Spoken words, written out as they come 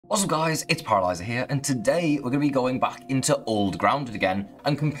What's up guys, it's Paraly5er here, and today we're going to be going back into Old Grounded again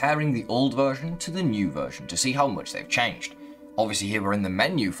and comparing the old version to the new version to see how much they've changed. Obviously here we're in the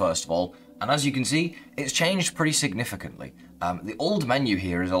menu first of all, and as you can see, it's changed pretty significantly. The old menu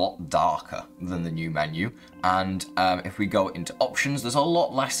here is a lot darker than the new menu, and if we go into options, there's a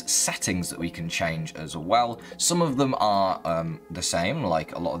lot less settings that we can change as well. Some of them are the same,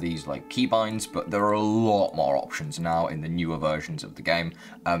 like a lot of these like keybinds, but there are a lot more options now in the newer versions of the game.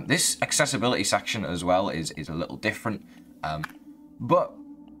 This accessibility section as well is a little different, but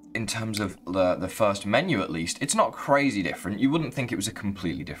in terms of the first menu at least, it's not crazy different. You wouldn't think it was a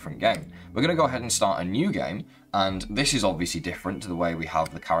completely different game. We're going to go ahead and start a new game, and this is obviously different to the way we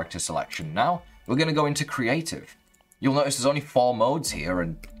have the character selection now. We're going to go into creative. You'll notice there's only 4 modes here,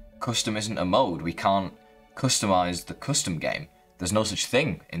 and custom isn't a mode. We can't customize the custom game. There's no such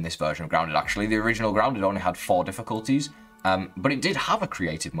thing in this version of Grounded, actually. The original Grounded only had 4 difficulties, but it did have a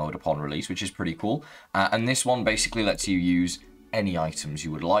creative mode upon release, which is pretty cool. And this one basically lets you use any items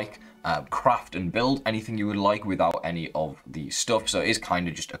you would like, craft and build anything you would like without any of the stuff, so it is kind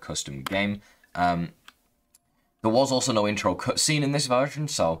of just a custom game. There was also no intro cutscene in this version,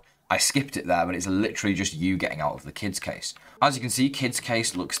 so I skipped it there, but it's literally just you getting out of the kids case. As you can see, kids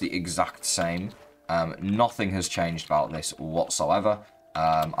case looks the exact same. Nothing has changed about this whatsoever.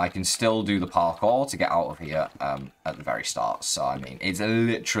 I can still do the parkour to get out of here at the very start, so I mean, it's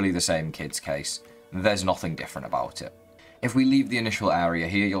literally the same kids case. There's nothing different about it. If we leave the initial area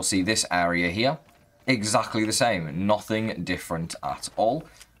here, you'll see this area here, exactly the same, nothing different at all.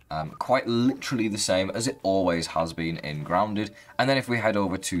 Quite literally the same as it always has been in Grounded. And then if we head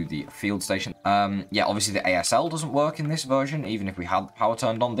over to the field station, yeah, obviously the ASL doesn't work in this version, even if we had the power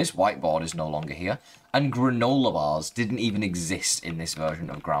turned on. This whiteboard is no longer here. And granola bars didn't even exist in this version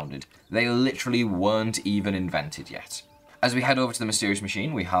of Grounded. They literally weren't even invented yet. As we head over to the mysterious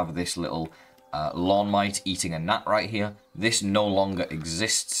machine, we have this little lawn mite eating a gnat right here. This no longer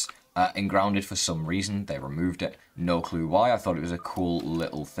exists in Grounded for some reason. They removed it. No clue why. I thought it was a cool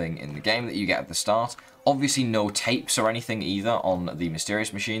little thing in the game that you get at the start. Obviously no tapes or anything either on the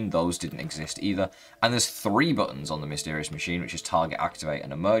mysterious machine. Those didn't exist either. And there's 3 buttons on the mysterious machine, which is target, activate,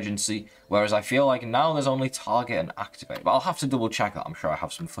 and emergency. Whereas I feel like now there's only target and activate. But I'll have to double check that. I'm sure I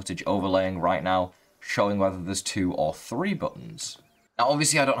have some footage overlaying right now showing whether there's 2 or 3 buttons. Now,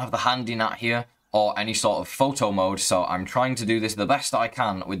 obviously, I don't have the handy nat here or any sort of photo mode, so I'm trying to do this the best I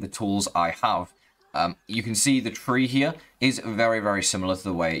can with the tools I have. You can see the tree here is very, very similar to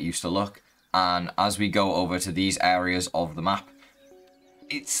the way it used to look, and as we go over to these areas of the map,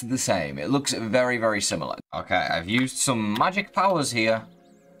 it's the same. It looks very, very similar. Okay, I've used some magic powers here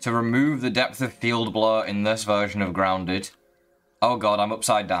to remove the depth of field blur in this version of Grounded. Oh god, I'm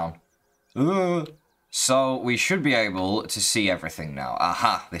upside down. So we should be able to see everything now.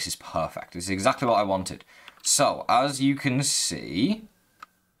 Aha, this is perfect. This is exactly what I wanted. So, as you can see,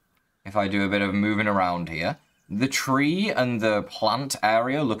 if I do a bit of moving around here, the tree and the plant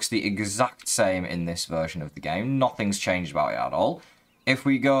area looks the exact same in this version of the game. Nothing's changed about it at all. If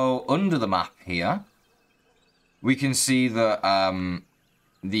we go under the map here, we can see that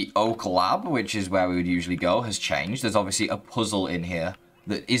the Oak Lab, which is where we would usually go, has changed. There's obviously a puzzle in here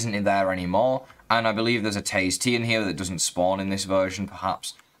that isn't in there anymore. And I believe there's a Taze Tea in here that doesn't spawn in this version,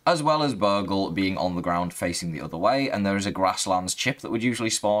 perhaps. As well as Burgle being on the ground facing the other way. And there is a Grasslands chip that would usually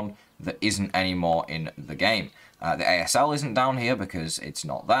spawn that isn't anymore in the game. The ASL isn't down here because it's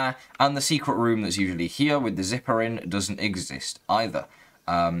not there. And the secret room that's usually here with the zipper in doesn't exist either.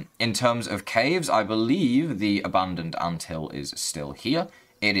 In terms of caves, I believe the abandoned anthill is still here.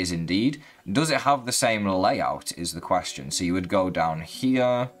 It is indeed. Does it have the same layout is the question. So you would go down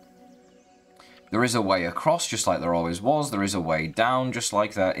here. There is a way across, just like there always was. There is a way down, just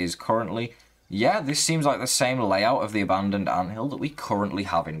like there is currently. Yeah, this seems like the same layout of the abandoned anthill that we currently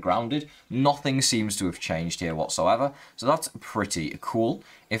have in Grounded. Nothing seems to have changed here whatsoever, so that's pretty cool,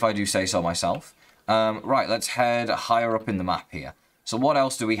 if I do say so myself. Right, let's head higher up in the map here. So what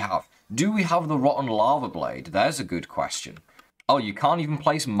else do we have? Do we have the rotten lava blade? There's a good question. Oh, you can't even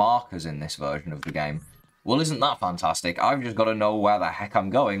place markers in this version of the game. Well, isn't that fantastic? I've just got to know where the heck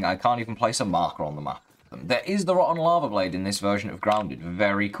I'm going. I can't even place a marker on the map. There is the rotten lava blade in this version of Grounded.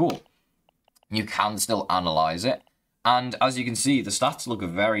 Very cool. You can still analyze it. And as you can see, the stats look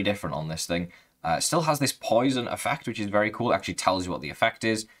very different on this thing. It still has this poison effect, which is very cool. It actually tells you what the effect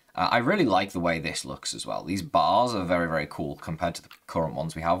is. I really like the way this looks as well. These bars are very, very cool compared to the current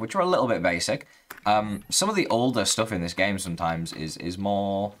ones we have, which are a little bit basic. Some of the older stuff in this game sometimes is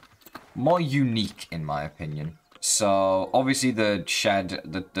more unique, in my opinion. So, obviously the shed,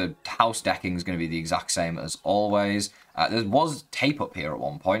 the house decking is going to be the exact same as always. There was tape up here at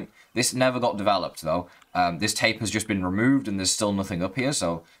one point. This never got developed, though. This tape has just been removed, and there's still nothing up here,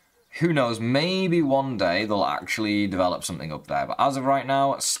 so who knows, maybe one day they'll actually develop something up there. But as of right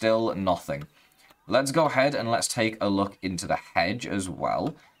now, still nothing. Let's go ahead and let's take a look into the hedge as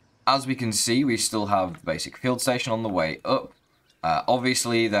well. As we can see, we still have the basic field station on the way up.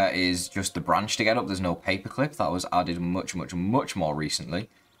 Obviously, there is just the branch to get up. There's no paperclip. That was added much more recently.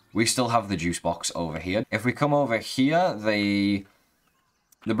 We still have the juice box over here. If we come over here, the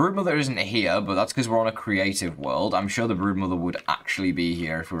broodmother isn't here, but that's because we're on a creative world. I'm sure the broodmother would actually be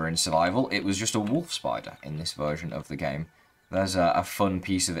here if we were in survival. It was just a wolf spider in this version of the game. There's a fun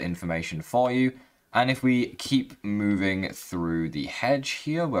piece of information for you. And if we keep moving through the hedge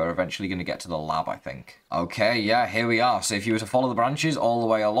here, we're eventually going to get to the lab, I think. Okay, yeah, here we are. So if you were to follow the branches all the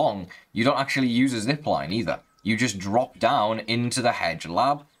way along, you don't actually use a zip line either. You just drop down into the hedge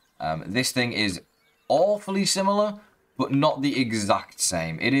lab. This thing is awfully similar, but not the exact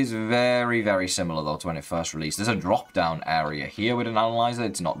same. It is very similar, though, to when it first released. There's a drop-down area here with an analyzer.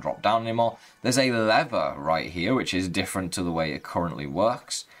 It's not dropped down anymore. There's a lever right here, which is different to the way it currently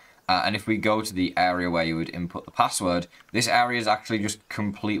works. And if we go to the area where you would input the password, this area is actually just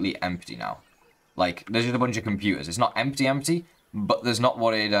completely empty now. Like, there's just a bunch of computers. It's not empty, but there's not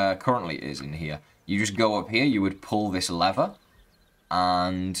what it currently is in here. You just go up here, you would pull this lever,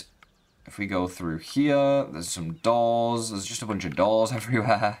 and if we go through here, there's some doors. There's just a bunch of doors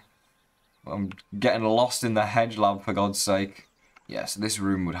everywhere. I'm getting lost in the hedge lab, for God's sake. Yes, this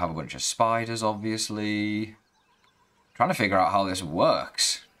room would have a bunch of spiders, obviously. Trying to figure out how this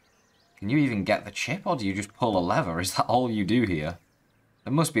works. Can you even get the chip, or do you just pull a lever? Is that all you do here?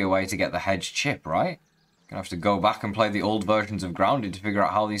 There must be a way to get the hedge chip, right? Gonna have to go back and play the old versions of Grounded to figure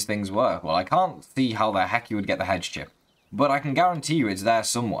out how these things work. Well, I can't see how the heck you would get the hedge chip, but I can guarantee you it's there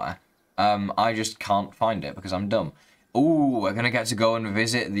somewhere. I just can't find it because I'm dumb. Ooh, we're gonna get to go and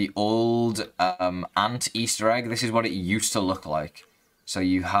visit the old ant Easter egg. This is what it used to look like. So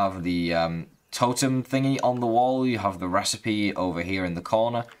you have the totem thingy on the wall. You have the recipe over here in the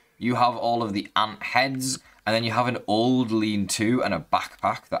corner. You have all of the ant heads, and then you have an old lean-to and a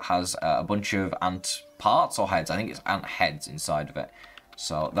backpack that has a bunch of ant parts or heads. I think it's ant heads inside of it.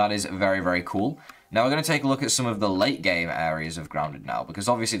 So that is very cool. Now we're going to take a look at some of the late game areas of Grounded now, because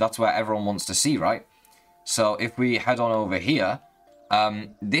obviously that's where everyone wants to see, right? So if we head on over here,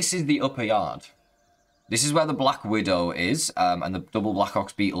 this is the upper yard. This is where the Black Widow is, and the double Black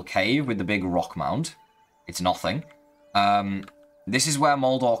Ox Beetle cave with the big rock mound. It's nothing. This is where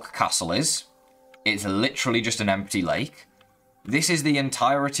Moldorc Castle is. It's literally just an empty lake. This is the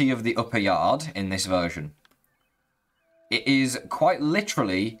entirety of the upper yard in this version. It is quite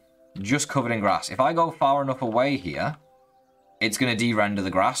literally just covered in grass. If I go far enough away here, it's going to de-render the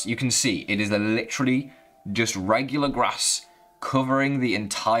grass. You can see it is literally just regular grass covering the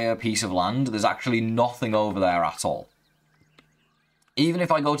entire piece of land. There's actually nothing over there at all. Even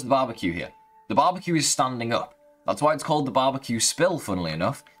if I go to the barbecue here, the barbecue is standing up. That's why it's called the barbecue spill, funnily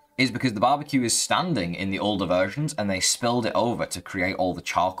enough, is because the barbecue is standing in the older versions and they spilled it over to create all the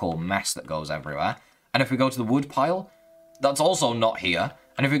charcoal mess that goes everywhere. And if we go to the wood pile, that's also not here.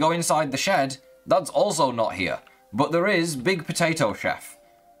 And if we go inside the shed, that's also not here. But there is Big Potato Chef.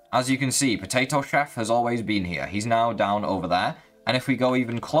 As you can see, Potato Chef has always been here. He's now down over there. And if we go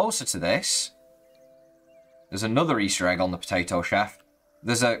even closer to this, there's another Easter egg on the Potato Chef.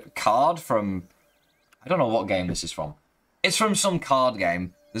 There's a card from... I don't know what game this is from. It's from some card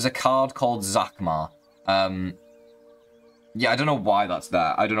game. There's a card called Zakmar. Yeah, I don't know why that's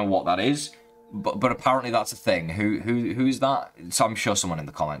there. I don't know what that is. But apparently that's a thing. Who's that? So I'm sure someone in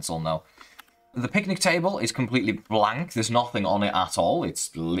the comments will know. The picnic table is completely blank. There's nothing on it at all.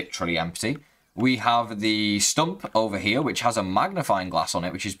 It's literally empty. We have the stump over here, which has a magnifying glass on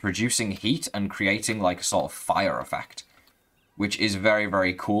it, which is producing heat and creating like a sort of fire effect, which is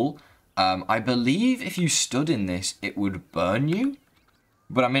very cool. I believe if you stood in this, it would burn you.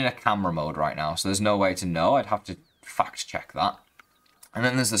 But I'm in a camera mode right now, so there's no way to know. I'd have to fact check that. And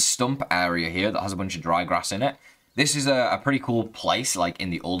then there's the stump area here that has a bunch of dry grass in it. This is a pretty cool place, like in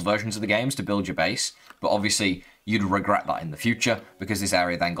the old versions of the games, to build your base. But obviously, you'd regret that in the future, because this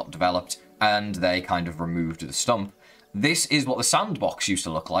area then got developed, and they kind of removed the stump. This is what the sandbox used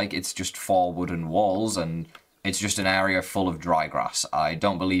to look like. It's just 4 wooden walls, and it's just an area full of dry grass. I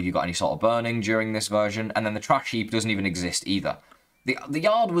don't believe you got any sort of burning during this version, and then the trash heap doesn't even exist either. The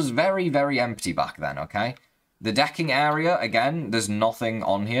yard was very empty back then, okay? The decking area, again, there's nothing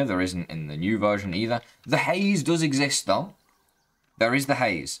on here. There isn't in the new version either. The haze does exist, though. There is the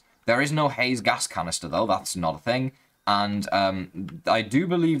haze. There is no haze gas canister, though. That's not a thing. And I do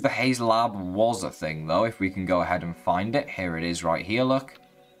believe the Haze Lab was a thing, though, if we can go ahead and find it. Here it is right here, look.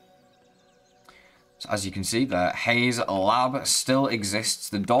 So as you can see, the Haze Lab still exists.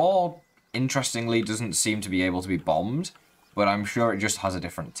 The door, interestingly, doesn't seem to be able to be bombed, but I'm sure it just has a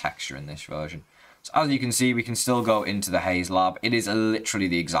different texture in this version. So as you can see, we can still go into the Haze Lab. It is literally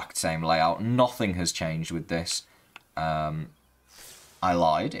the exact same layout. Nothing has changed with this. I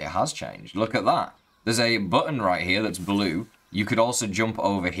lied. It has changed. Look at that. There's a button right here that's blue. You could also jump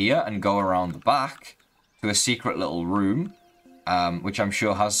over here and go around the back to a secret little room, which I'm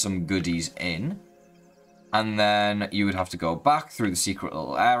sure has some goodies in. And then you would have to go back through the secret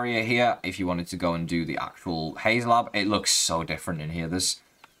little area here if you wanted to go and do the actual Haze Lab. It looks so different in here. There's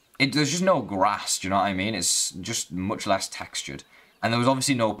just no grass, do you know what I mean? It's just much less textured. And there was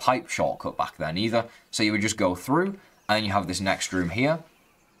obviously no pipe shortcut back then either. So you would just go through, and you have this next room here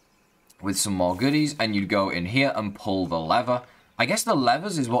with some more goodies, and you'd go in here and pull the lever. I guess the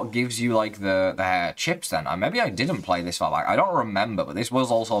levers is what gives you, like, the chips then. Maybe I didn't play this far back. I don't remember, but this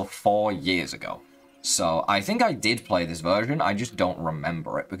was also 4 years ago. So I think I did play this version. I just don't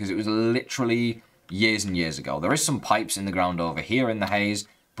remember it, because it was literally years and years ago. There is some pipes in the ground over here in the haze,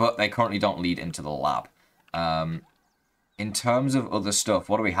 but they currently don't lead into the lab. In terms of other stuff,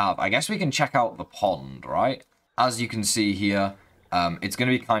 what do we have? I guess we can check out the pond, right? As you can see here, it's going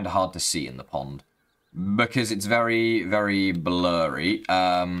to be kind of hard to see in the pond because it's very, very blurry.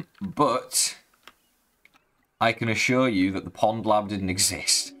 But I can assure you that the pond lab didn't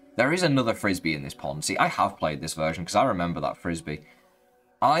exist. There is another frisbee in this pond. See, I have played this version because I remember that frisbee.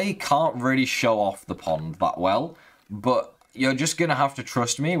 I can't really show off the pond that well, but you're just going to have to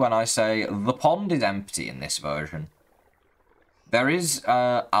trust me when I say the pond is empty in this version. There is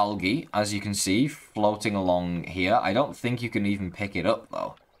algae, as you can see, floating along here. I don't think you can even pick it up,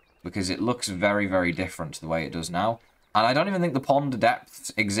 though, because it looks very, very different to the way it does now. And I don't even think the pond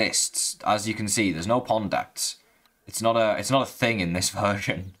depths exists. As you can see, there's no pond depths. It's not a thing in this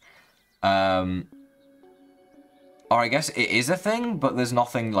version. Or I guess it is a thing, but there's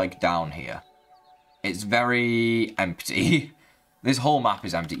nothing, like, down here. It's very empty. This whole map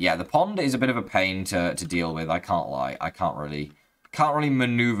is empty. Yeah, the pond is a bit of a pain to deal with, I can't lie. I can't really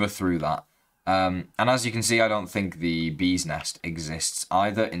maneuver through that. And as you can see, I don't think the bee's nest exists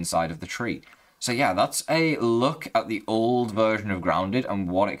either inside of the tree. So yeah, that's a look at the old version of Grounded and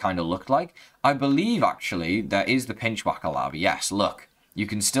what it kind of looked like. I believe, actually, there is the Pinchbacker Lab. Yes, look. You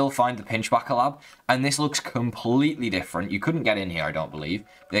can still find the Pinchbacker Lab, and this looks completely different. You couldn't get in here, I don't believe.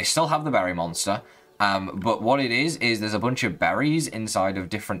 They still have the berry monster. But what it is there's a bunch of berries inside of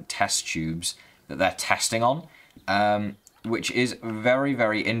different test tubes that they're testing on, which is very,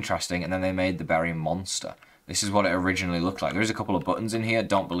 very interesting. And then they made the berry monster. This is what it originally looked like. There's a couple of buttons in here.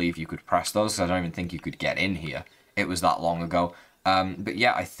 Don't believe you could press those, because I don't even think you could get in here. It was that long ago. But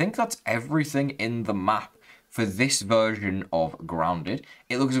yeah, I think that's everything in the map for this version of Grounded.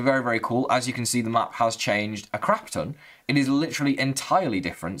 It looks very, very cool. As you can see, the map has changed a crap ton. It is literally entirely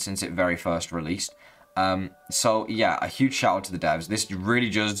different since it very first released. So yeah, a huge shout out to the devs. This really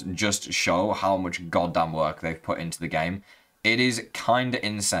does just show how much goddamn work they've put into the game. It is kind of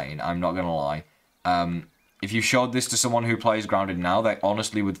insane, I'm not gonna lie. If you showed this to someone who plays Grounded now, they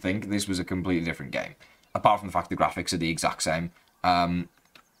honestly would think this was a completely different game. Apart from the fact the graphics are the exact same.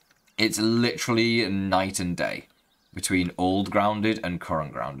 It's literally night and day between old Grounded and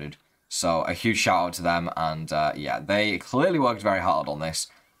current Grounded. So a huge shout out to them, and yeah, they clearly worked very hard on this.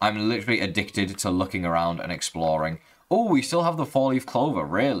 I'm literally addicted to looking around and exploring. Oh, we still have the 4-leaf clover,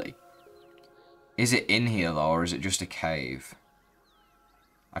 really? Is it in here, though, or is it just a cave?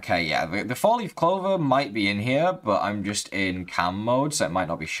 Okay, yeah, the 4-leaf clover might be in here, but I'm just in cam mode, so it might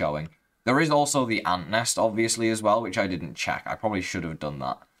not be showing. There is also the ant nest, obviously, as well, which I didn't check. I probably should have done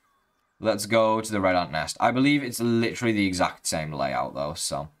that. Let's go to the red ant nest. I believe it's literally the exact same layout, though,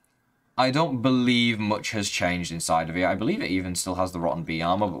 so I don't believe much has changed inside of it. I believe it even still has the rotten bee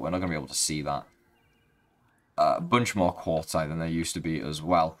armor, but we're not going to be able to see that. A bunch more quartzite than there used to be as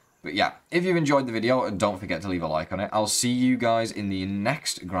well. But yeah, if you've enjoyed the video, don't forget to leave a like on it. I'll see you guys in the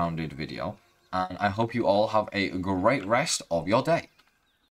next Grounded video, and I hope you all have a great rest of your day.